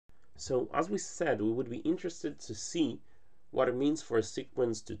So as we said, we would be interested to see what it means for a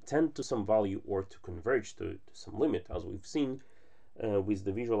sequence to tend to some value or to converge to some limit, as we've seen with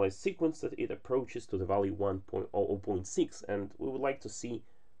the visualized sequence that it approaches to the value 1.00.6, and we would like to see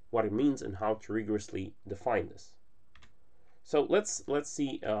what it means and how to rigorously define this. So let's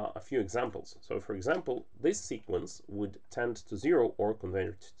see a few examples. So for example, this sequence would tend to 0 or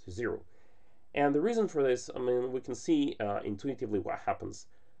converge to 0. And the reason for this, I mean, we can see intuitively what happens.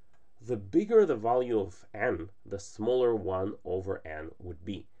 The bigger the value of n, the smaller 1 over n would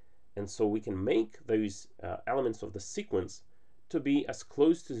be. And so we can make those elements of the sequence to be as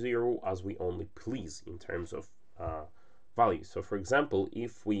close to 0 as we only please in terms of values. So for example,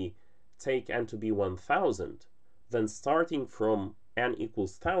 if we take n to be 1000, then starting from n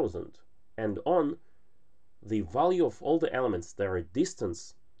equals 1000 and on, the value of all the elements that are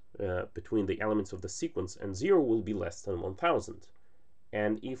distance between the elements of the sequence and 0 will be less than 1000.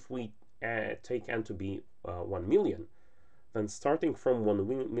 And if we take n to be 1 million, then starting from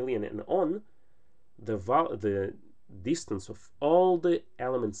 1 million and on, the distance of all the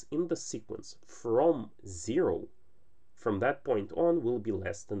elements in the sequence from 0, from that point on, will be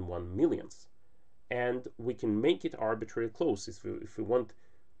less than 1 millionth. And we can make it arbitrarily close if we want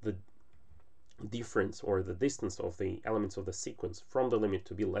the difference or the distance of the elements of the sequence from the limit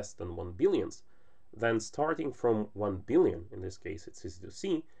to be less than 1 billionth. Then starting from 1 billion, in this case it's easy to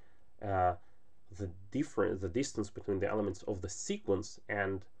see, the distance between the elements of the sequence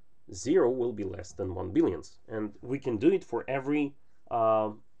and 0 will be less than 1 billionth. And we can do it for every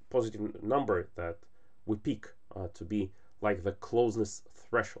positive number that we pick to be like the closeness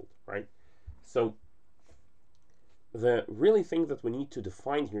threshold, right? So the really thing that we need to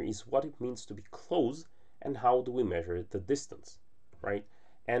define here is what it means to be close and how do we measure the distance, right?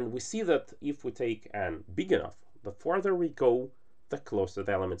 And we see that if we take n big enough, the farther we go, the closer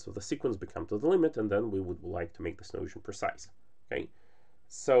the elements of the sequence become to the limit, and then we would like to make this notion precise, okay?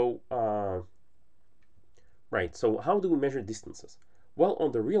 So, right, so how do we measure distances? Well,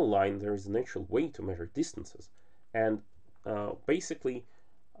 on the real line, there is a natural way to measure distances. And basically,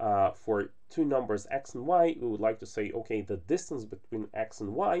 for two numbers x and y, we would like to say, okay, the distance between x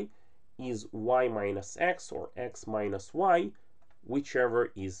and y is y minus x or x minus y,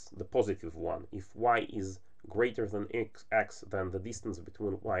 whichever is the positive one. If y is greater than x, then the distance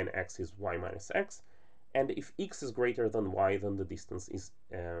between y and x is y minus x. And if x is greater than y, then the distance is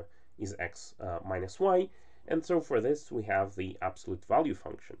x minus y. And so for this, we have the absolute value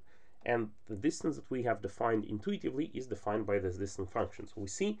function. And the distance that we have defined intuitively is defined by this distance function. So we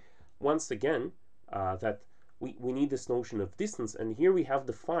see, once again, that we need this notion of distance. And here we have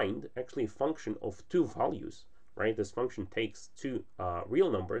defined actually a function of two values, right? This function takes two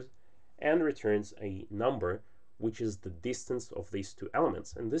real numbers and returns a number, which is the distance of these two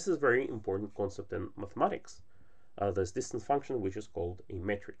elements. And this is a very important concept in mathematics, this distance function, which is called a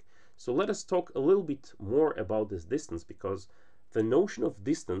metric. So let us talk a little bit more about this distance, because the notion of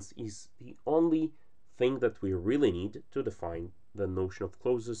distance is the only thing that we really need to define the notion of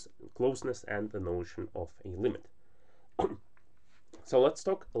closeness and the notion of a limit. So let's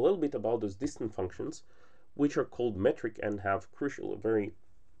talk a little bit about those distance functions, which are called metric and have very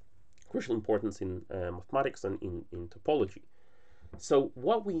crucial importance in mathematics and in topology. So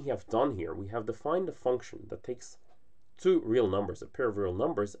what we have done here, we have defined a function that takes two real numbers, a pair of real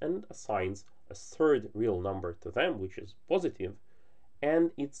numbers, and assigns a third real number to them, which is positive,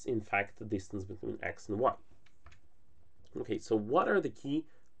 and it's in fact the distance between x and y. Okay, so what are the key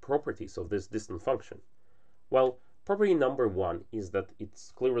properties of this distance function? Well, property number one is that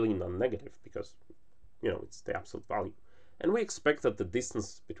it's clearly non-negative because, you know, it's the absolute value. And we expect that the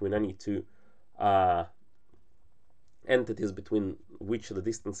distance between any two entities between which the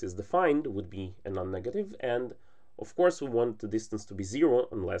distance is defined would be a non-negative. And of course, we want the distance to be 0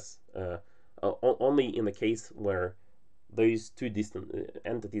 unless only in the case where those two distant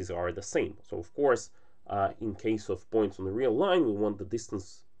entities are the same. So of course, in case of points on the real line, we want the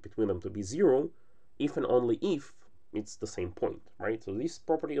distance between them to be 0, if and only if it's the same point, right? So this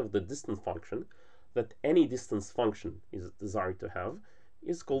property of the distance function, that any distance function is desired to have,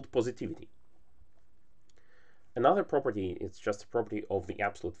 is called positivity. Another property, it's just a property of the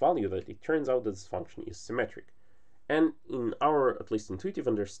absolute value, that it turns out that this function is symmetric. And in our, at least intuitive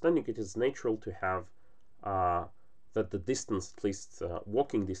understanding, it is natural to have that the distance, at least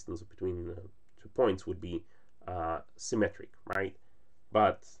walking distance between two points, would be symmetric, right?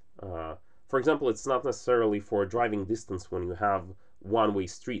 But for example, it's not necessarily for driving distance when you have one-way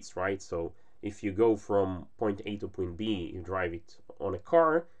streets, right? So if you go from point A to point B, you drive it on a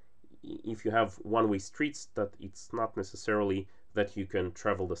car. If you have one-way streets, that it's not necessarily that you can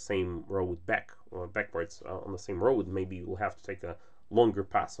travel the same road back or backwards on the same road. Maybe you'll have to take a longer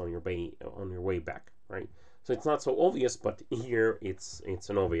path on your way back, right? So it's not so obvious, but here it's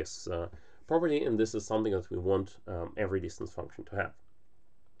an obvious property, and this is something that we want every distance function to have.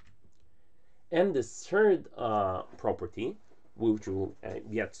 And the third property, which we'll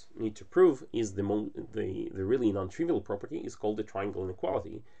yet need to prove, is the really non-trivial property, is called the triangle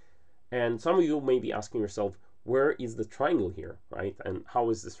inequality. And some of you may be asking yourself, where is the triangle here, right? And how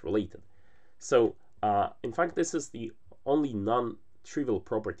is this related? So, in fact, this is the only non-trivial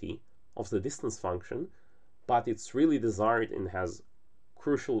property of the distance function, but it's really desired and has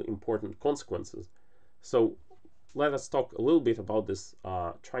crucial, important consequences. So, let us talk a little bit about this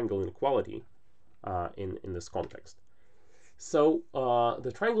triangle inequality in this context. So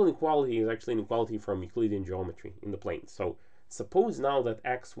the triangle inequality is actually an inequality from Euclidean geometry in the plane. So suppose now that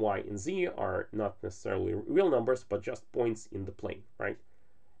x, y, and z are not necessarily real numbers, but just points in the plane, right?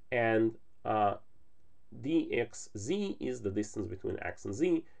 And dxz is the distance between x and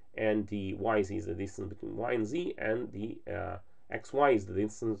z, and dyz is the distance between y and z, and the xy is the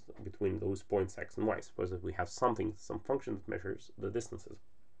distance between those points x and y. Suppose that we have some function that measures the distances.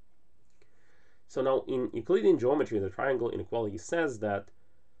 So now in Euclidean geometry, the triangle inequality says that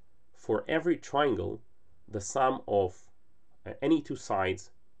for every triangle, the sum of any two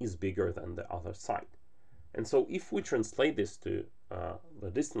sides is bigger than the other side. And so if we translate this to the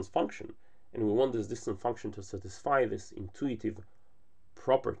distance function, and we want this distance function to satisfy this intuitive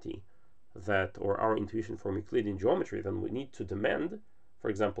property that, or our intuition from Euclidean geometry, then we need to demand, for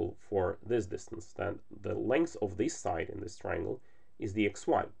example, for this distance, that the length of this side in this triangle is the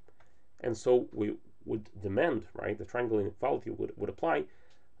xy. And so we would demand, right, the triangle inequality would apply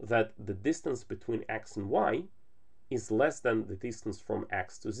that the distance between x and y is less than the distance from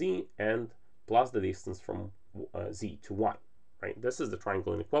x to z and plus the distance from z to y, right? This is the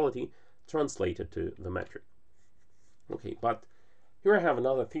triangle inequality translated to the metric. Okay, but here I have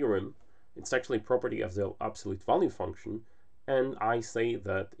another theorem. It's actually a property of the absolute value function, and I say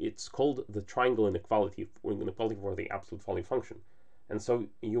that it's called the triangle inequality for the absolute value function. And so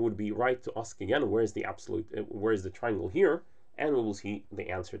you would be right to ask again, where is the triangle here? And we will see the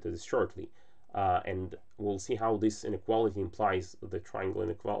answer to this shortly. And we'll see how this inequality implies the triangle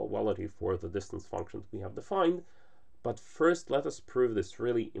inequality for the distance functions we have defined. But first, let us prove this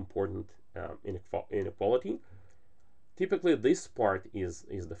really important inequality. Typically, this part is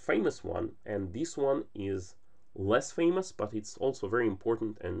the famous one, and this one is less famous, but it's also very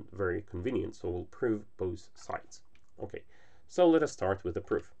important and very convenient. So we'll prove both sides. Okay. So let us start with the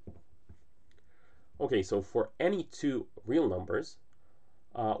proof. Okay, so for any two real numbers,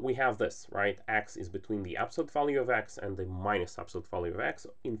 we have this, right? X is between the absolute value of x and the minus absolute value of x.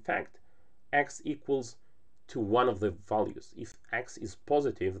 In fact, x equals to one of the values. If x is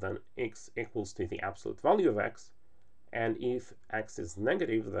positive, then x equals to the absolute value of x. And if x is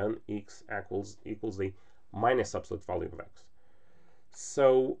negative, then x equals the minus absolute value of x.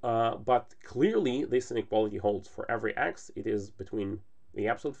 So, but clearly this inequality holds for every x. It is between the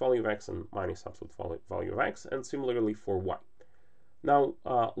absolute value of x and minus absolute value of x, and similarly for y. Now,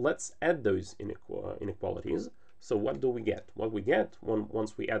 let's add those inequalities. So what do we get? What we get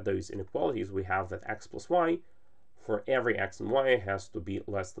once we add those inequalities, we have that x plus y for every x and y has to be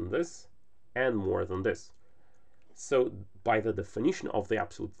less than this and more than this. So by the definition of the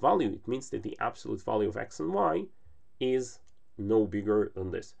absolute value, it means that the absolute value of x and y is no bigger than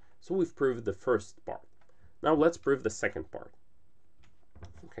this. So we've proved the first part. Now let's prove the second part.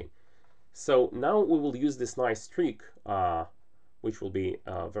 Okay, so now we will use this nice trick, which will be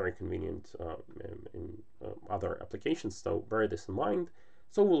very convenient in other applications, so bear this in mind.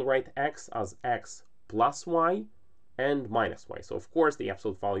 So we'll write x as x plus y and minus y. So of course the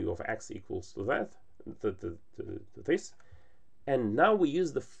absolute value of x equals to that, to this. And now we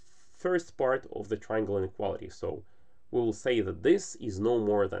use the first part of the triangle inequality. So we will say that this is no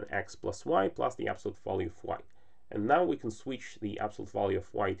more than x plus y plus the absolute value of y. And now we can switch the absolute value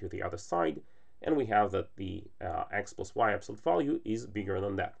of y to the other side, and we have that the x plus y absolute value is bigger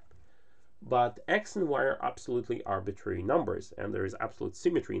than that. But x and y are absolutely arbitrary numbers, and there is absolute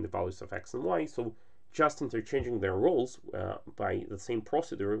symmetry in the values of x and y, so just interchanging their roles by the same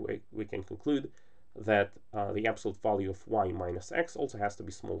procedure, we can conclude that the absolute value of y minus x also has to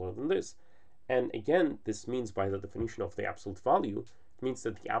be smaller than this. And again, this means by the definition of the absolute value, it means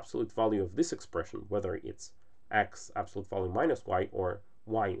that the absolute value of this expression, whether it's x absolute value minus y or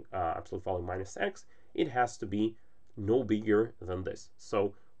y absolute value minus x, it has to be no bigger than this.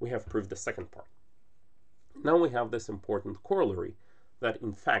 So we have proved the second part. Now we have this important corollary that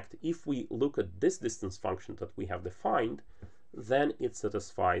in fact, if we look at this distance function that we have defined, then it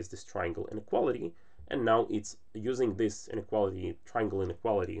satisfies this triangle inequality. And now it's using this inequality, triangle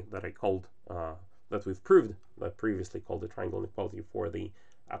inequality that I called, that we've proved, that previously called the triangle inequality for the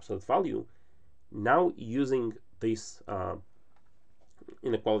absolute value. Now using this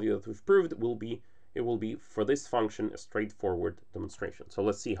inequality that we've proved, it will be for this function a straightforward demonstration. So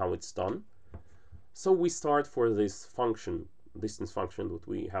let's see how it's done. So we start for this function, distance function that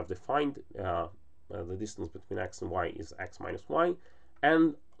we have defined. The distance between x and y is x minus y,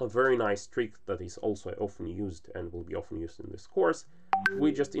 and a very nice trick that is also often used and will be often used in this course,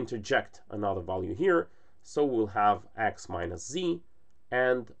 we just interject another value here. So we'll have x minus z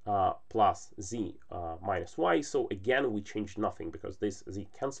and plus z minus y. So again, we change nothing because this z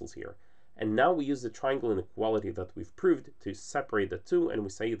cancels here. And now we use the triangle inequality that we've proved to separate the two, and we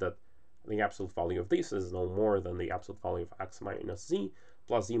say that the absolute value of this is no more than the absolute value of x minus z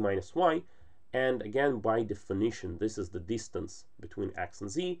plus z minus y. And again, by definition, this is the distance between x and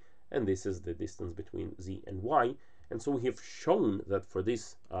z, and this is the distance between z and y. And so we have shown that for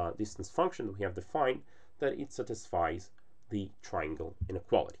this distance function we have defined, that it satisfies the triangle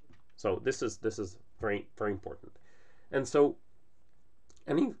inequality. So this is very, very important. And so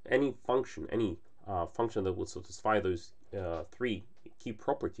any function that would satisfy those three key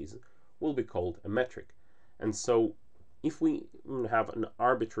properties will be called a metric. And so if we have an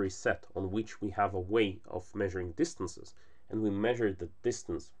arbitrary set on which we have a way of measuring distances, and we measure the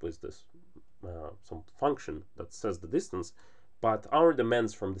distance with this some function that says the distance, but our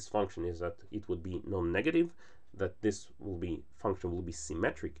demands from this function is that it would be non-negative, that this function will be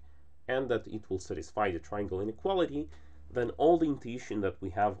symmetric, and that it will satisfy the triangle inequality, then all the intuition that we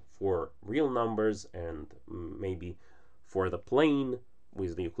have for real numbers and maybe for the plane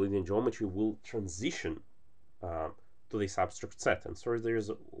with the Euclidean geometry will transition to this abstract set. And so there's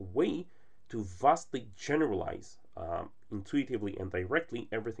a way to vastly generalize intuitively and directly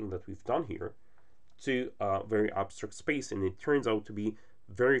everything that we've done here to a very abstract space, and it turns out to be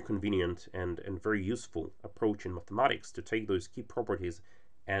very convenient and very useful approach in mathematics to take those key properties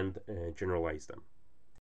and generalize them.